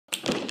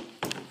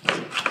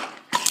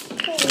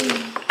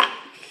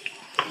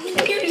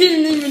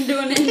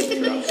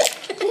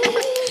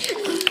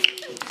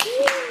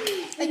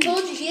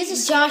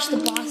is Josh the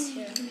boss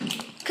here?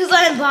 Because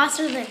I'm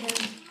bosser than him.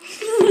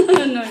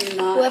 No, you're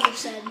not. Whoever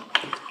said.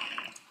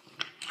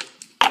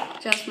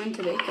 Jasmine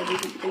today, I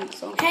didn't think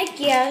so. Heck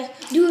yeah.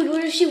 Dude,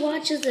 what if she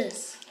watches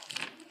this?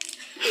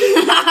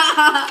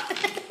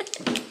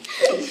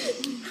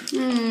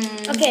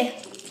 Okay,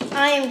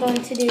 I am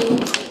going to do...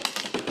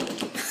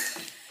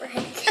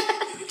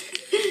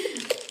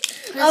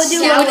 I'll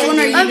do Which one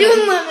are lemon. you I'm doing?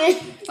 doing lemon.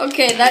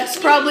 Okay, that's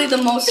probably the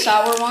most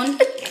sour one.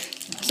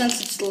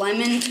 Since it's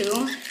lemon,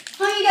 too.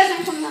 How you guys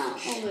aren't coming out?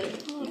 Oh,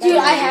 wait. Dude,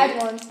 I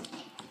had one.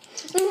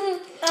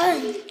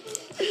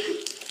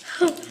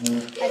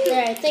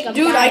 I think I'm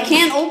Dude, I dying.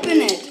 can't open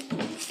it.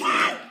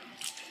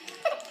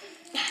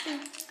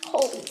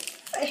 Holy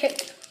frick.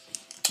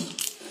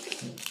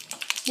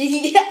 Did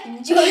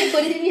you want to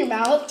put it in your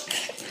mouth?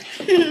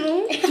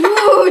 No.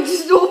 Dude,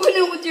 just open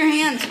it with your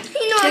hands.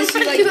 You know, I'm Just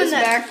not like doing this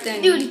that. back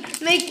thing. Dude,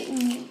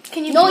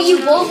 can you... No, peel you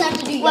this both one? have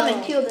to do Lemon,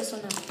 yellow. peel this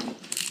one out.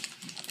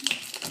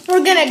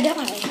 We're gonna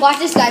die. Watch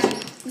this, guys.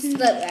 This is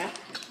the wrap.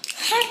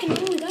 Heck no,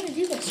 we gotta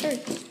do this. Hurry.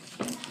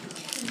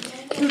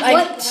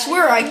 I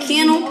swear I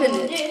can't open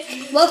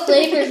it. What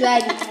flavor is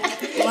that?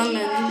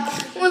 Lemon.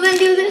 Well, then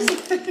do this.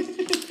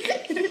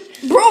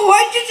 Bro,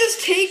 why'd you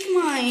just take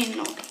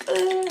mine?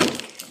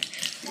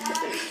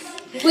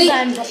 Wait,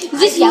 is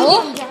this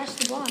yellow? Josh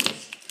the boss.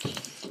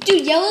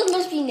 Dude, yellow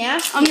must be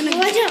nasty. I'm gonna.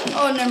 Watch out.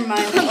 Oh, never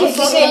mind. Okay,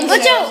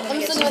 watch out. I'm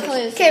just looking at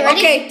colors. Okay, ready?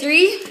 Okay,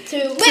 3, 2.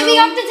 Wait, we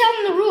have to tell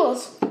them the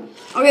rules.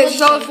 Okay,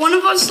 so if one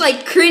of us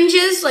like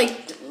cringes,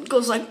 like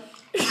goes like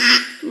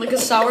a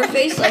sour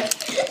face, like,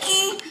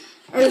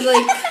 or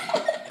like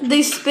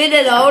they spit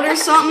it out or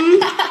something,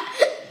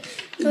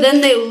 then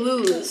they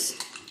lose,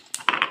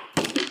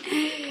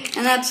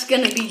 and that's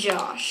gonna be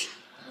Josh.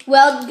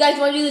 Well, you guys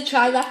want to do the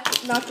try not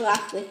to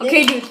laugh with it?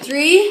 Okay, dude.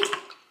 3,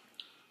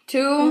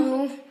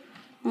 2,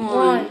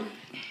 1.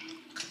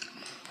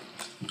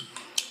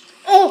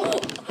 Oh,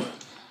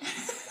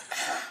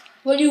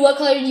 What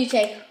color did you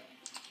take?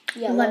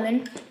 yellow.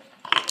 Lemon.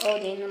 Oh,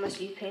 dang, that must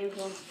be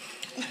painful.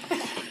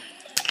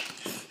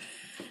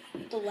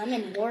 The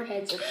lemon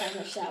warheads are kind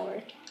of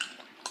sour.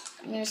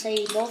 I'm gonna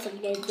say both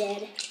of them are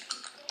dead.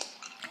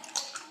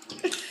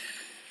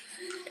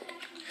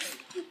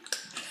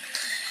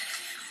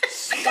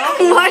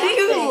 Why do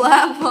you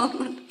laugh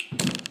on?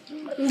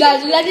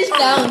 Guys, we got this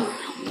down.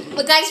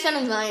 What guys found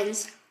of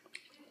mines?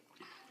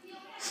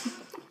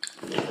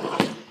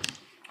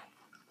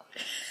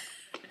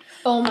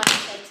 Oh my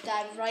god,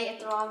 died right at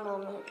the wrong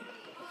moment.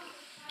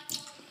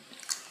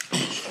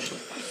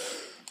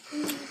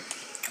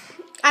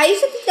 I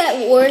used to think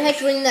that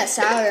warheads weren't that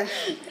sour.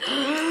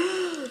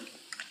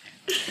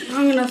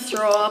 I'm gonna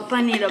throw up.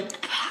 I need a.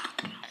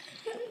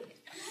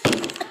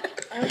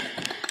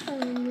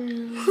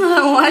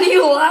 Why do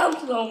you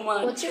laugh so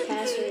much? What's your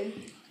password?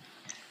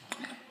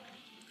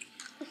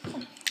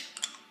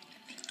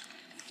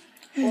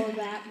 Or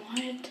that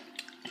what?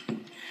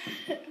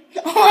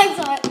 Oh, I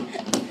thought.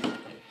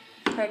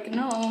 Heck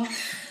no.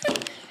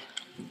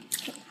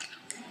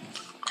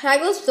 Can I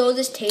go throw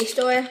this taste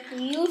store?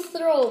 You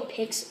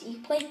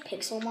played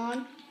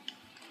Pixelmon?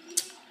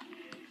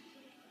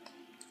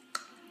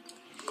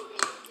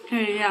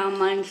 Hey, yeah,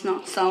 mine's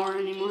not sour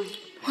anymore.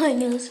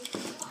 Mine is.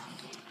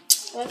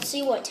 Let's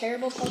see what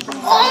terrible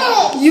Pokemon.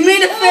 Oh! You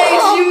made a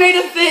face! You made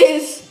a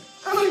face!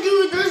 Oh,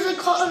 dude, there's a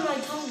cut on my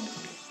tongue.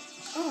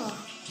 Oh.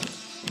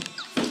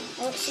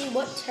 Let's see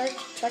what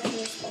treacherous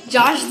Pokemon.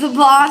 Josh the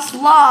boss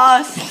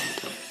lost.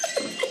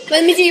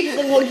 Let me see if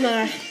the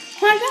Pokemon.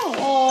 Find out.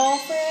 Oh,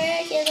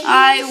 frick.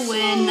 I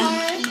win. I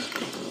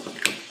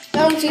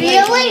don't see See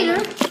you later.